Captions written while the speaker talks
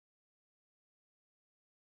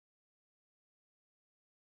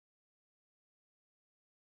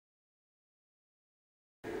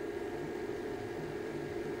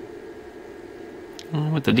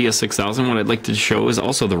With the DS6000, what I'd like to show is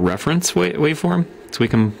also the reference waveform. So we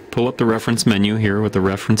can pull up the reference menu here with the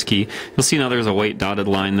reference key. You'll see now there's a white dotted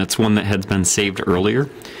line. That's one that had been saved earlier.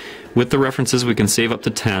 With the references, we can save up to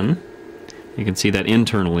 10. You can see that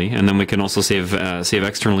internally, and then we can also save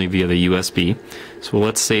externally via the USB. So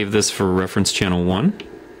let's save this for reference channel 1.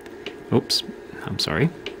 Oops, I'm sorry.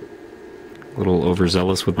 A little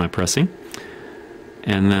overzealous with my pressing.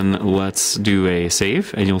 And then let's do a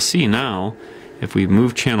save, and you'll see now if we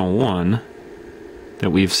move channel 1 that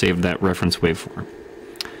we've saved that reference waveform.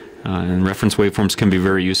 And reference waveforms can be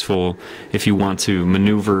very useful if you want to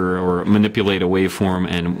maneuver or manipulate a waveform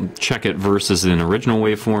and check it versus an original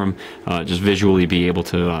waveform. Just visually be able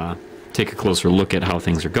to take a closer look at how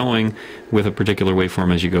things are going with a particular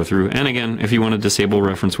waveform as you go through. And again, if you want to disable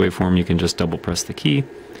reference waveform, you can just double press the key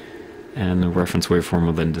and the reference waveform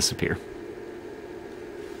will then disappear.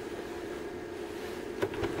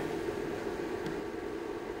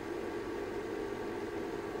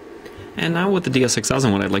 And now with the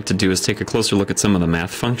DS6000, what I'd like to do is take a closer look at some of the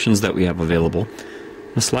math functions that we have available.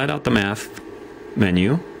 I'll slide out the math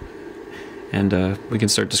menu, and we can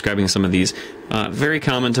start describing some of these. Very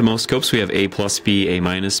common to most scopes, we have A plus B, A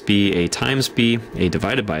minus B, A times B, A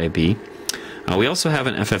divided by a B. We also have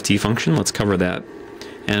an FFT function. Let's cover that.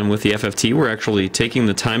 And with the FFT, we're actually taking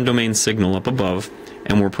the time domain signal up above,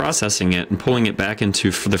 and we're processing it and pulling it back into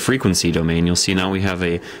the frequency domain. You'll see now we have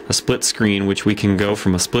a split screen, which we can go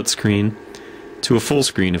from a split screen to a full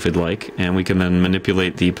screen if we'd like, and we can then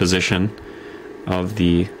manipulate the position of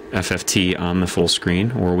the FFT on the full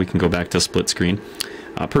screen, or we can go back to split screen.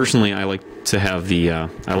 Personally, I like to have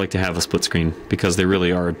a split screen because they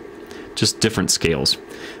really are just different scales.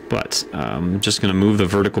 But I'm just going to move the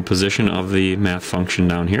vertical position of the math function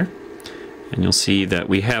down here. And you'll see that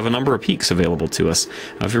we have a number of peaks available to us.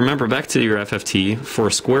 If you remember back to your FFT, for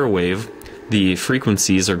a square wave, the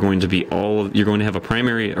frequencies are going to be you're going to have a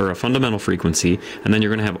primary or a fundamental frequency, and then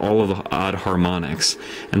you're going to have all of the odd harmonics.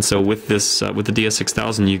 And so with this, with the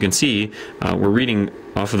DS6000, you can see we're reading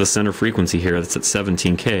off of the center frequency here. That's at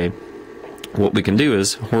 17K. What we can do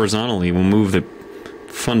is horizontally we'll move the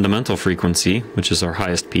fundamental frequency, which is our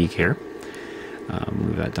highest peak here.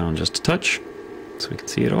 Move that down just a touch so we can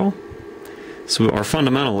see it all. So our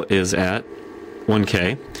fundamental is at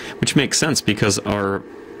 1K, which makes sense because our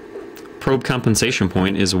probe compensation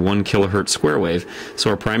point is a 1 kilohertz square wave.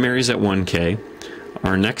 So our primary is at 1K,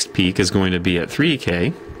 our next peak is going to be at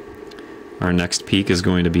 3K, our next peak is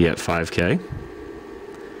going to be at 5K,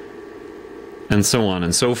 and so on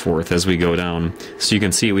and so forth as we go down. So you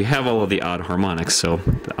can see we have all of the odd harmonics, so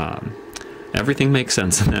everything makes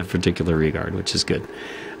sense in that particular regard, which is good.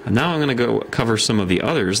 Now I'm going to go cover some of the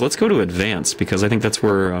others. Let's go to advanced, because I think that's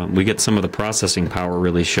where we get some of the processing power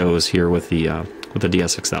really shows here with the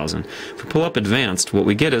DS6000. If we pull up advanced, what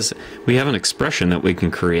we get is we have an expression that we can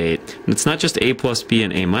create. And it's not just A plus B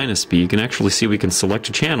and A minus B. You can actually see we can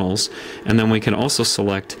select channels, and then we can also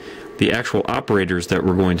select the actual operators that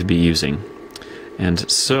we're going to be using. And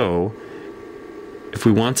so if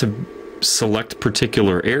we want to select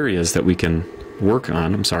particular areas that we can work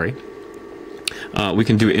on, we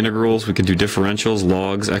can do integrals, we can do differentials,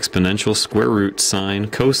 logs, exponentials, square root, sine,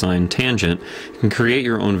 cosine, tangent. You can create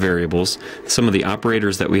your own variables. Some of the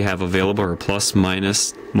operators that we have available are plus,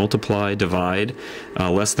 minus, multiply, divide,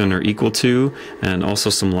 less than or equal to, and also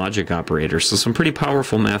some logic operators. So some pretty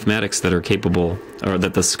powerful mathematics that are capable, or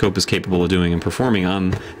that the scope is capable of doing and performing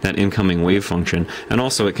on that incoming wave function. And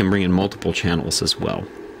also it can bring in multiple channels as well.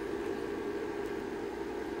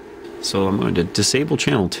 So I'm going to disable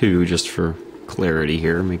channel 2 just for clarity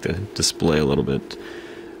here, make the display a little bit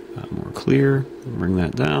more clear. Bring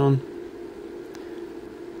that down.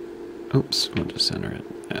 Oops, we'll just center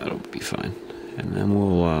it. That'll be fine. And then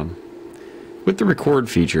we'll, with the record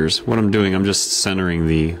features, what I'm doing, I'm just centering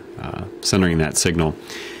that signal.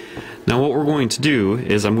 Now what we're going to do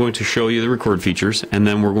is I'm going to show you the record features, and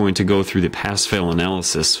then we're going to go through the pass-fail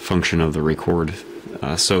analysis function of the record.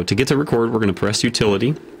 So to get to record, we're going to press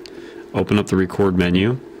Utility, open up the record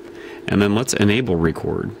menu, and then let's enable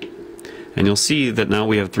record. And you'll see that now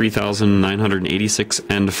we have 3,986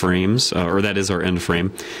 end frames, or that is our end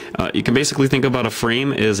frame. You can basically think about a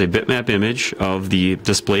frame as a bitmap image of the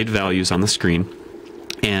displayed values on the screen,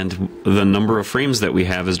 and the number of frames that we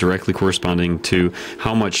have is directly corresponding to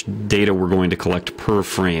how much data we're going to collect per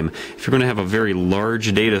frame. If you're going to have a very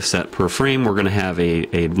large data set per frame, we're going to have a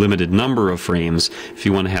limited number of frames. If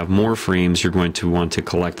you want to have more frames, you're going to want to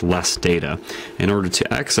collect less data. In order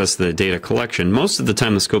to access the data collection, most of the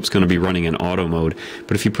time the scope's going to be running in auto mode,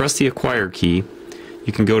 but if you press the acquire key,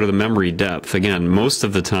 you can go to the memory depth. Again, most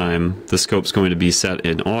of the time the scope's going to be set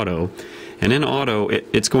in auto. And in auto,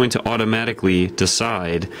 it's going to automatically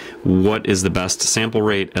decide what is the best sample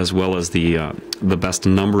rate as well as the best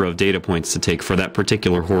number of data points to take for that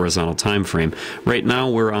particular horizontal time frame. Right now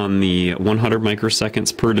we're on the 100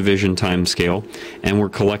 microseconds per division time scale, and we're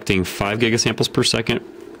collecting 5 gigasamples per second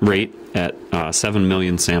rate at 7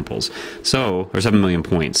 million samples. So, or 7 million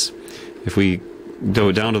points. If we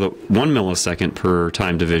go down to the 1 millisecond per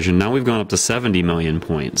time division, now we've gone up to 70 million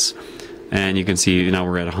points. And you can see now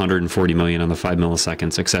we're at 140 million on the 5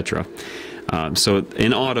 milliseconds, etc. So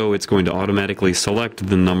in auto, it's going to automatically select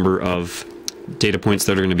the number of data points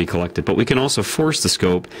that are going to be collected. But we can also force the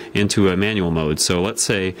scope into a manual mode. So let's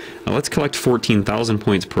say, let's collect 14,000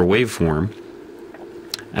 points per waveform.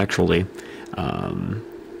 Actually,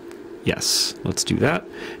 yes, let's do that.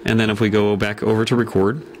 And then if we go back over to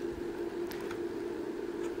record,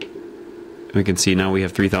 we can see now we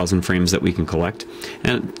have 3,000 frames that we can collect.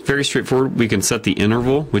 And very straightforward, we can set the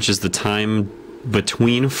interval, which is the time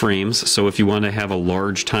between frames. So if you want to have a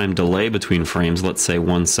large time delay between frames, let's say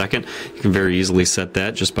 1 second, you can very easily set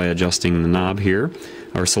that just by adjusting the knob here,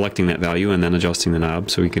 or selecting that value and then adjusting the knob.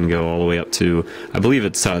 So we can go all the way up to, I believe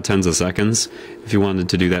it's tens of seconds, if you wanted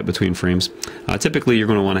to do that between frames. Typically you're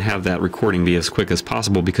going to want to have that recording be as quick as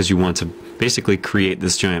possible because you want to basically create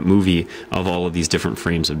this giant movie of all of these different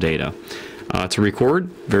frames of data. To record,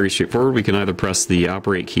 very straightforward, we can either press the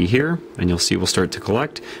operate key here, and you'll see we'll start to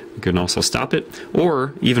collect. We can also stop it,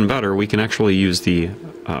 or even better, we can actually use the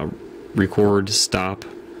record, stop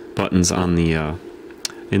buttons on the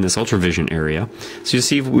in this UltraVision area. So you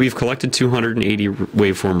see we've collected 280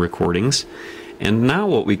 waveform recordings, and now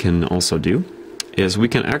what we can also do is we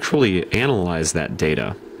can actually analyze that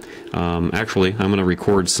data. Actually, I'm going to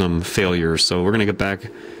record some failures, so we're going to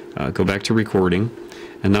go back to recording.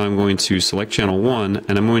 And now I'm going to select channel 1,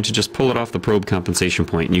 and I'm going to just pull it off the probe compensation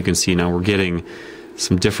point. And you can see now we're getting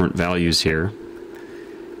some different values here.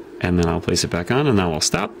 And then I'll place it back on, and now I'll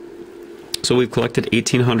stop. So we've collected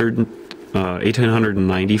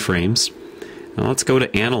 1,890 frames. Now let's go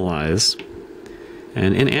to Analyze.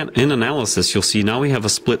 And in Analysis, you'll see now we have a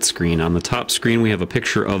split screen. On the top screen, we have a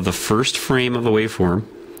picture of the first frame of a waveform,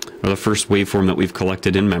 or the first waveform that we've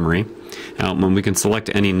collected in memory. When we can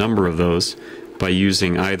select any number of those by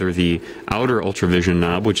using either the outer UltraVision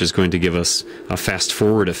knob, which is going to give us a fast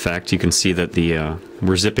forward effect. You can see that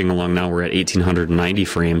we're zipping along now, we're at 1,890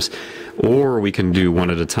 frames, or we can do one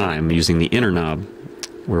at a time using the inner knob,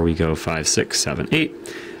 where we go 5, 6, 7, 8,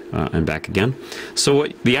 and back again. So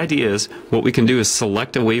the idea is, what we can do is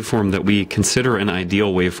select a waveform that we consider an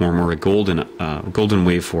ideal waveform, or a golden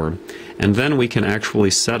waveform, and then we can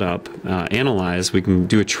actually set up, analyze, we can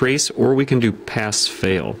do a trace, or we can do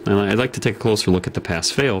pass-fail. And I'd like to take a closer look at the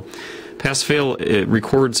pass-fail. Pass-fail, it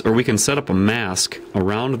records, or we can set up a mask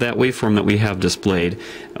around that waveform that we have displayed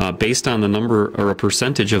based on the number or a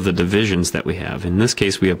percentage of the divisions that we have. In this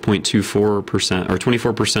case, we have 0.24% or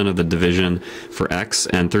 24% of the division for X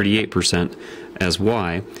and 38% as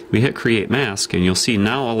Y. We hit Create Mask, and you'll see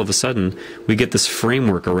now all of a sudden we get this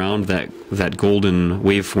framework around that golden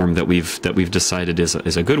waveform that we've decided is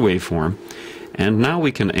a good waveform. And now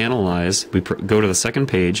we can analyze, go to the second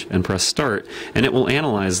page and press Start, and it will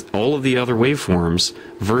analyze all of the other waveforms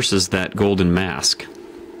versus that golden mask.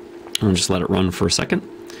 I'll just let it run for a second.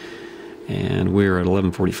 And we're at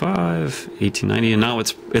 1145, 1890, and now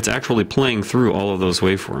it's actually playing through all of those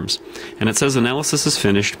waveforms. And it says analysis is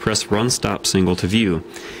finished, press Run Stop Single to view.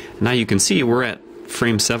 Now you can see we're at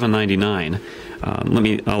frame 799.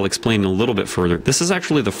 I'll explain a little bit further. This is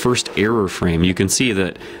actually the first error frame. You can see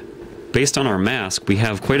that based on our mask, we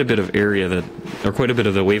have quite a bit of area quite a bit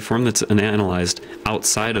of the waveform that's analyzed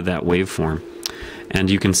outside of that waveform. And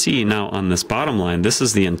you can see now on this bottom line, this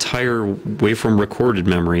is the entire waveform recorded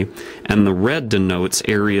memory, and the red denotes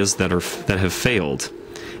areas that have failed,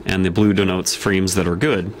 and the blue denotes frames that are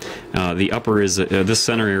good. The upper is this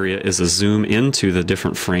center area is a zoom into the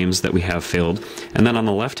different frames that we have failed, and then on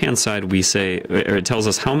the left-hand side we say, or it tells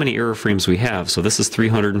us how many error frames we have. So this is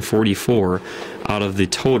 344 out of the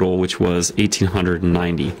total, which was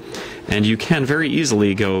 1,890. And you can very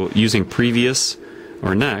easily go using previous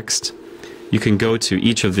or next. You can go to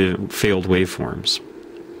each of the failed waveforms.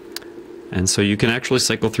 And so you can actually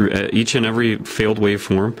cycle through each and every failed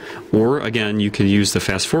waveform, or again, you can use the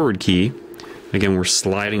fast forward key. Again, we're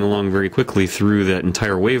sliding along very quickly through that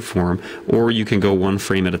entire waveform, or you can go one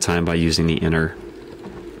frame at a time by using the inner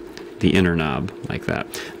the inner knob like that.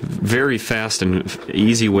 Very fast and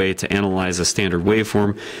easy way to analyze a standard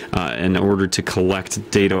waveform in order to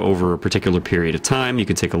collect data over a particular period of time. You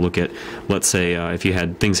can take a look at, let's say, if you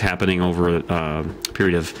had things happening over a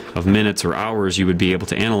period of minutes or hours, you would be able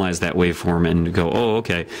to analyze that waveform and go, oh,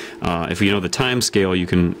 okay, if you know the time scale, you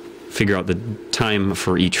can figure out the time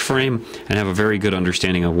for each frame and have a very good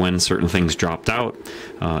understanding of when certain things dropped out.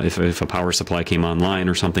 If a power supply came online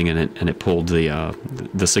or something and it pulled the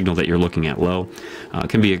signal that you're looking at low, it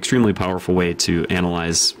can be an extremely powerful way to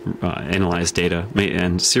analyze data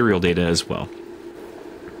and serial data as well.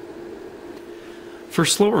 For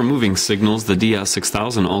slower moving signals, the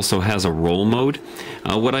DS6000 also has a roll mode.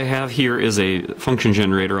 What I have here is a function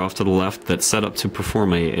generator off to the left that's set up to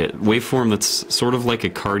perform a waveform that's sort of like a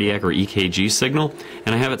cardiac or EKG signal,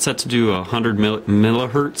 and I have it set to do a 100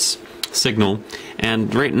 millihertz signal,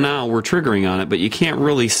 and right now we're triggering on it, but you can't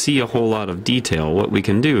really see a whole lot of detail. What we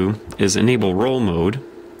can do is enable roll mode,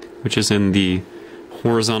 which is in the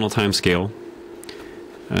horizontal timescale,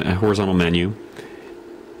 horizontal menu.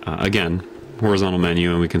 Again, horizontal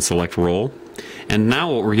menu, and we can select roll. And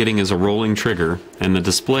now what we're getting is a rolling trigger, and the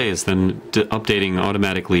display is then updating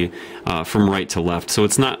automatically from right to left. So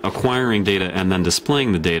it's not acquiring data and then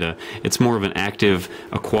displaying the data. It's more of an active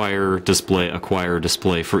acquire,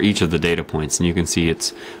 display for each of the data points. And you can see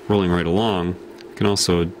it's rolling right along. You can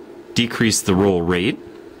also decrease the roll rate,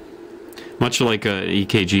 much like an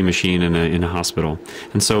EKG machine in a hospital.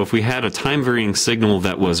 And so if we had a time-varying signal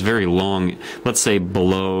that was very long, let's say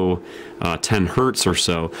below 10 hertz or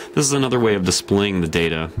so, this is another way of displaying the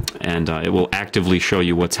data, and it will actively show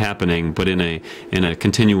you what's happening, but in a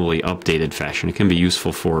continually updated fashion. It can be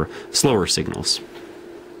useful for slower signals.